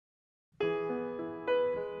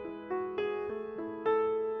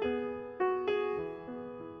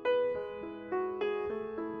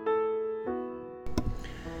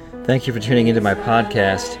Thank you for tuning into my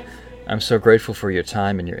podcast. I'm so grateful for your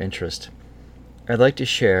time and your interest. I'd like to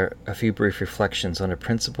share a few brief reflections on a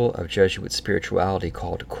principle of Jesuit spirituality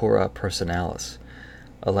called cura personalis,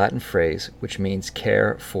 a Latin phrase which means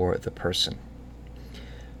care for the person.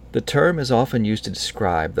 The term is often used to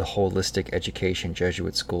describe the holistic education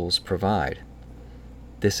Jesuit schools provide.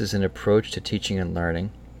 This is an approach to teaching and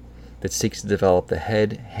learning that seeks to develop the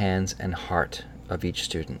head, hands, and heart of each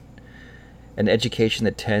student. An education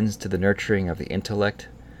that tends to the nurturing of the intellect,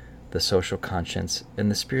 the social conscience,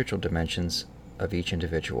 and the spiritual dimensions of each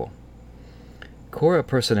individual. Cura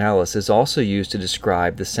personalis is also used to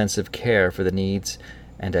describe the sense of care for the needs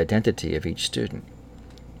and identity of each student.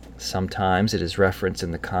 Sometimes it is referenced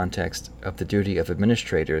in the context of the duty of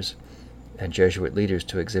administrators and Jesuit leaders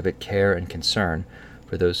to exhibit care and concern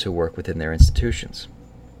for those who work within their institutions.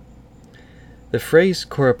 The phrase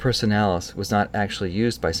cura personalis was not actually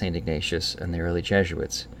used by St. Ignatius and the early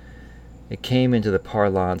Jesuits. It came into the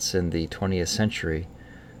parlance in the 20th century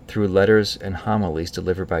through letters and homilies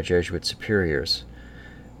delivered by Jesuit superiors,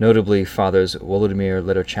 notably Fathers Volodymyr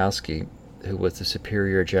Ledochowski, who was the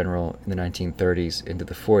Superior General in the 1930s into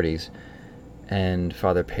the 40s, and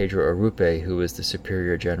Father Pedro Arrupe, who was the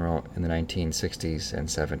Superior General in the 1960s and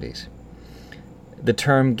 70s. The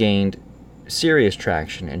term gained serious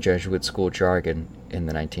traction in Jesuit school jargon in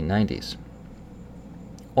the 1990s.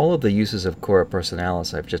 All of the uses of cura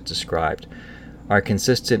personalis I've just described are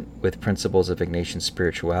consistent with principles of Ignatian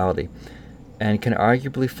spirituality and can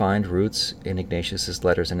arguably find roots in Ignatius's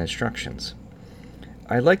letters and instructions.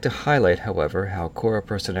 I'd like to highlight, however, how cura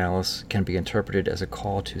personalis can be interpreted as a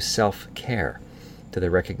call to self-care, to the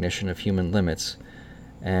recognition of human limits,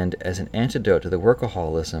 and as an antidote to the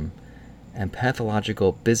workaholism and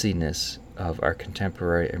pathological busyness of our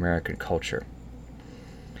contemporary American culture.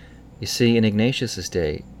 You see, in Ignatius's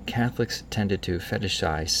day, Catholics tended to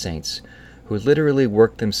fetishize saints who literally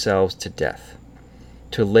worked themselves to death.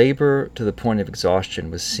 To labor to the point of exhaustion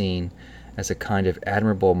was seen as a kind of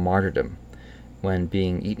admirable martyrdom, when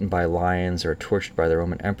being eaten by lions or tortured by the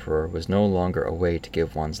Roman emperor was no longer a way to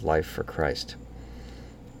give one's life for Christ.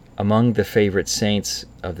 Among the favorite saints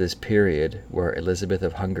of this period were Elizabeth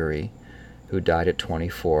of Hungary, who died at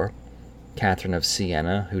 24, Catherine of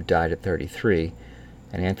Siena, who died at 33,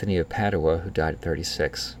 and Anthony of Padua, who died at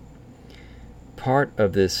 36. Part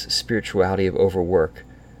of this spirituality of overwork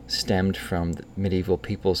stemmed from the medieval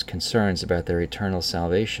people's concerns about their eternal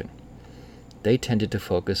salvation. They tended to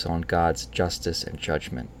focus on God's justice and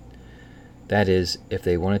judgment. That is, if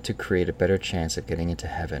they wanted to create a better chance of getting into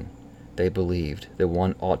heaven, they believed that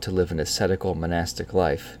one ought to live an ascetical monastic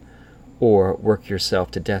life, or work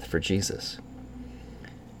yourself to death for Jesus.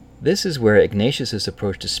 This is where Ignatius's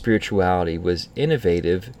approach to spirituality was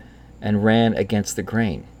innovative and ran against the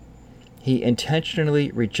grain. He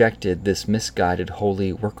intentionally rejected this misguided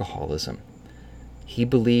holy workaholism. He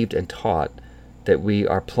believed and taught that we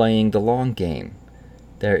are playing the long game.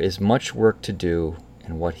 There is much work to do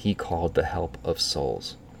in what he called the help of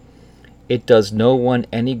souls. It does no one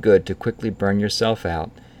any good to quickly burn yourself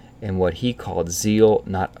out in what he called zeal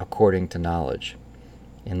not according to knowledge.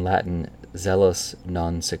 In Latin, zelus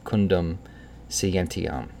non secundum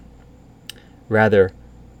scientiam. Rather,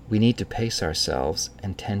 we need to pace ourselves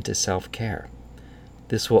and tend to self-care.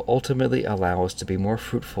 This will ultimately allow us to be more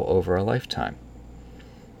fruitful over a lifetime.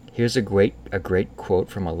 Here's a great quote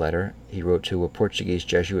from a letter he wrote to a Portuguese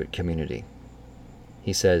Jesuit community.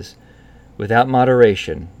 He says, "Without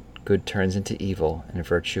moderation, good turns into evil and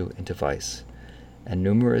virtue into vice, and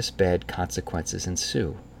numerous bad consequences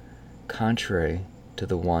ensue, contrary to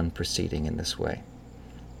the one proceeding in this way.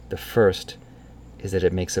 The first is that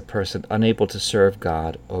it makes a person unable to serve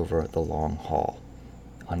God over the long haul."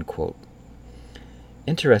 Unquote.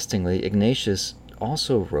 Interestingly, Ignatius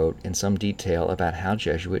also wrote in some detail about how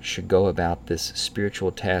Jesuits should go about this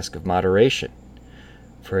spiritual task of moderation.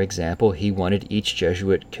 For example, he wanted each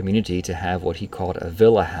Jesuit community to have what he called a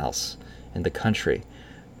villa house in the country,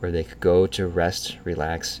 where they could go to rest,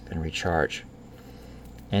 relax, and recharge.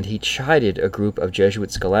 And he chided a group of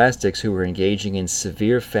Jesuit scholastics who were engaging in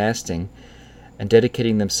severe fasting and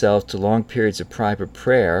dedicating themselves to long periods of private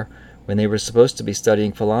prayer when they were supposed to be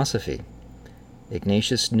studying philosophy.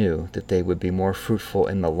 Ignatius knew that they would be more fruitful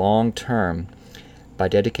in the long term by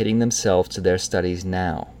dedicating themselves to their studies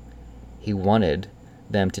now. He wanted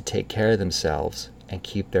them to take care of themselves and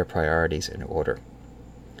keep their priorities in order.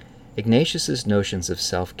 Ignatius's notions of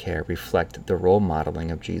self-care reflect the role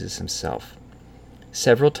modeling of Jesus himself.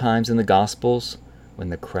 Several times in the Gospels, when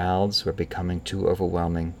the crowds were becoming too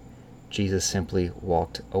overwhelming, Jesus simply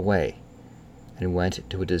walked away and went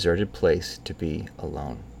to a deserted place to be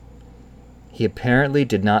alone. He apparently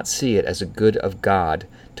did not see it as a good of God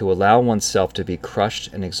to allow oneself to be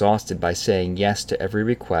crushed and exhausted by saying yes to every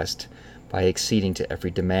request, by acceding to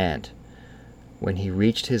every demand. When he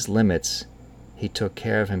reached his limits, he took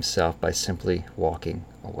care of himself by simply walking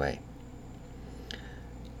away.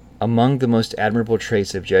 Among the most admirable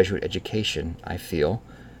traits of Jesuit education, I feel,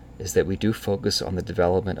 is that we do focus on the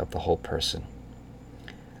development of the whole person.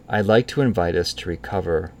 I'd like to invite us to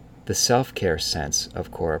recover the self-care sense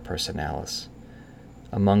of Cora Personalis.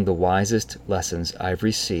 Among the wisest lessons I've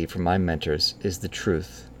received from my mentors is the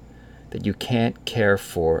truth that you can't care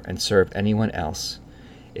for and serve anyone else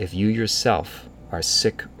if you yourself are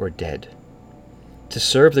sick or dead. To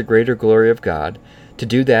serve the greater glory of God, to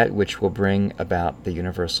do that which will bring about the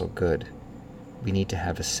universal good, we need to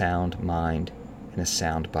have a sound mind and a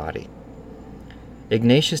sound body.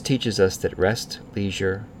 Ignatius teaches us that rest,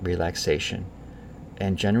 leisure, relaxation,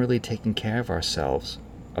 and generally taking care of ourselves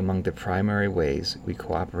among the primary ways we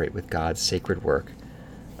cooperate with God's sacred work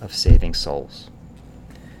of saving souls.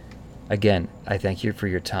 Again, I thank you for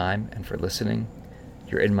your time and for listening.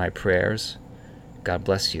 You're in my prayers. God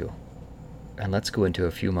bless you. And let's go into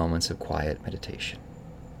a few moments of quiet meditation.